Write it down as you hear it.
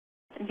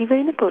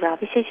දිවයින පුරා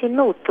විශේෂයෙන්ම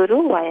උතුරු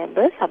වයඹ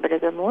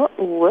සබරගමුව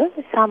ඌව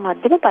සහ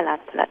මධ්‍යම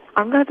පළාත්වල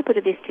අනුරාධපුර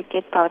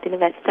දිස්ත්‍රික්කයේ පවතින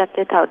වැසි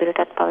තත්ත්වය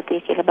තවදුරටත් පවතී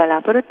කියලා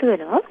බලාපොරොත්තු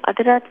වෙනවා.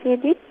 අද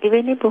රාත්‍රියේදී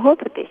දිවයිනේ බොහෝ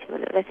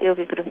ප්‍රදේශවල වැසියෝ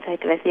විගුරුම්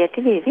සහිත වැසි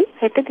ඇති වේවි.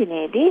 හෙට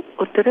දිනේදී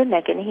උතුරු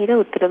නැගෙනහිර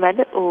උතුරු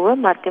මැද ඌව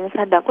මධ්‍යම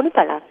සහ දකුණු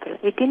පළාත්වල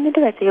විටින්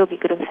විට වැසියෝ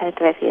විගුරුම්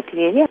සහිත වැසි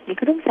ඇති වේවි.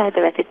 විගුරුම් සහිත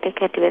වැසිත්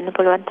එක්ක ඇති වෙන්න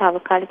පුළුවන්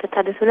తాවකාලික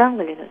තද සුළං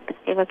වලිනුත්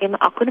ඒ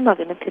වගේම අකුණු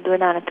මගිනුත්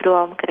සිදුවන අනතුරු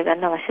අවම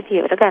කරගන්න අවශ්‍ය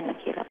පියවර ගන්න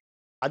කියලා.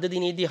 අද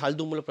දිනේදී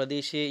හල්දුම්මුල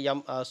ප්‍රදේශයේ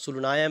යම්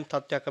සුළු නායම්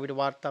තත්ත්වයක් අපිට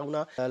වාර්තා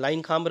වුණා.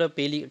 ලයින් කාමර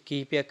පේලි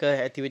කිහිපයක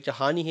ඇතිවෙච්ච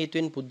හානි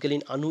හේතුවෙන්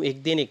පුද්ගලයන්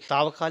 91 දෙනෙක්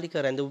తాවකාලික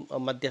රැඳුම්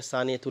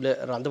මධ්‍යස්ථානය තුල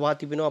රඳවා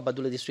තිබෙනවා.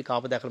 බදුල්ල දිස්ත්‍රික්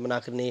ආපදා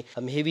කළමනාකරණයේ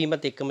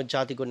මෙහෙවීමත් එක්කම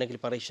ජාතික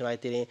ගොඩනැගිලි පරීක්ෂණ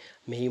ආයතනයේ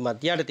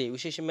මෙහෙයුමත් යටතේ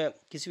විශේෂයෙන්ම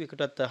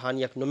කිසිවෙකුටත්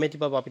හානියක්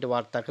නොමැති බව අපිට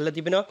වාර්තා කරලා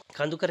තිබෙනවා.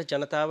 කඳුකර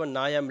ජනතාව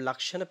නායම්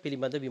ලක්ෂණ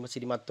පිළිබඳ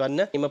විමසිලිමත්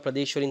වන්න එම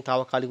ප්‍රදේශ වලින්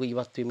తాවකාලිකව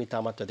ඉවත් වීම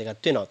ඉතාමත්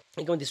වැදගත් වෙනවා.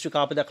 ඒකම දිස්ත්‍රික්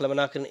ආපදා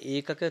කළමනාකරණ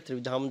ඒකක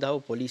ත්‍රිවිධ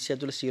හමුදාව පොලිසිය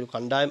ඇතුළු සියලු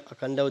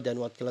කණ්ඩායම්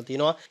දැනුවත් කළා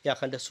තියෙනවා. ඒ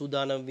අඛණ්ඩ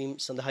සූදානම් වීම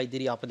සඳහා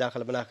ඉදිරි ආපදා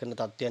කළමනාකරණ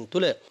තත්ත්වයන්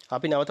තුළ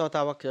අපි නැවත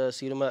වතාවක්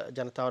සියලුම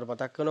ජනතාවට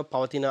මතක් කරනවා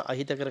පවතින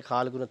අහිතකර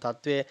කාලගුණ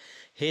තත්ත්වය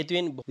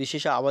හේතුවෙන්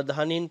විශේෂ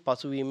අවධානයෙන්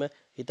පසුවීම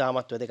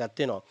ඉතාමත් වැදගත්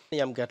වෙනවා.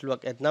 යම්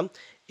ගැටලුවක් ඇතනම්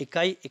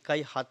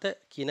 117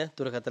 කියන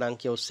දුරකථන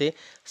අංකය ඔස්සේ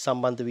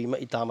සම්බන්ධ වීම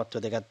ඉතාමත්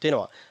වැදගත්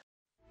වෙනවා.